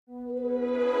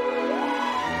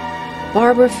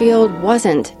Barbara Field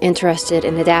wasn't interested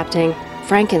in adapting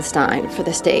Frankenstein for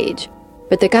the stage,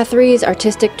 but the Guthrie's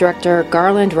artistic director,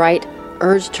 Garland Wright,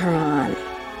 urged her on.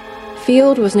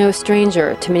 Field was no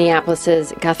stranger to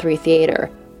Minneapolis's Guthrie Theater.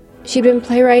 She'd been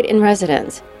playwright in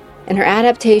residence, and her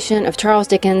adaptation of Charles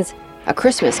Dickens' A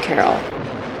Christmas Carol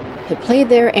had played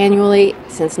there annually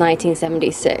since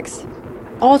 1976.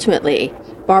 Ultimately,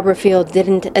 Barbara Field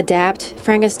didn't adapt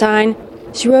Frankenstein.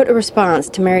 She wrote a response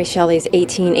to Mary Shelley's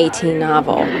 1818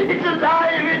 novel. It's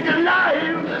alive! It's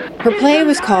alive! Her play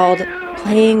was called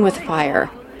Playing with Fire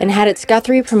and had its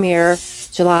Guthrie premiere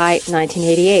July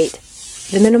 1988.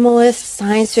 The minimalist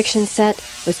science fiction set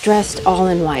was dressed all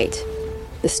in white.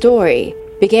 The story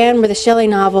began where the Shelley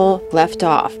novel left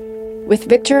off, with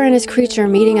Victor and his creature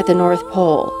meeting at the North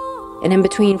Pole, and in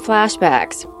between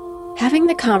flashbacks, having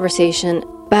the conversation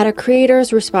about a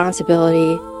creator's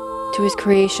responsibility to his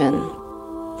creation.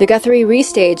 The Guthrie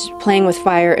restaged Playing with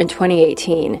Fire in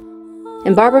 2018,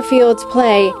 and Barbara Field's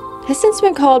play has since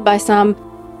been called by some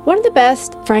one of the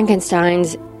best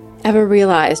Frankensteins ever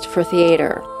realized for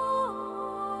theater.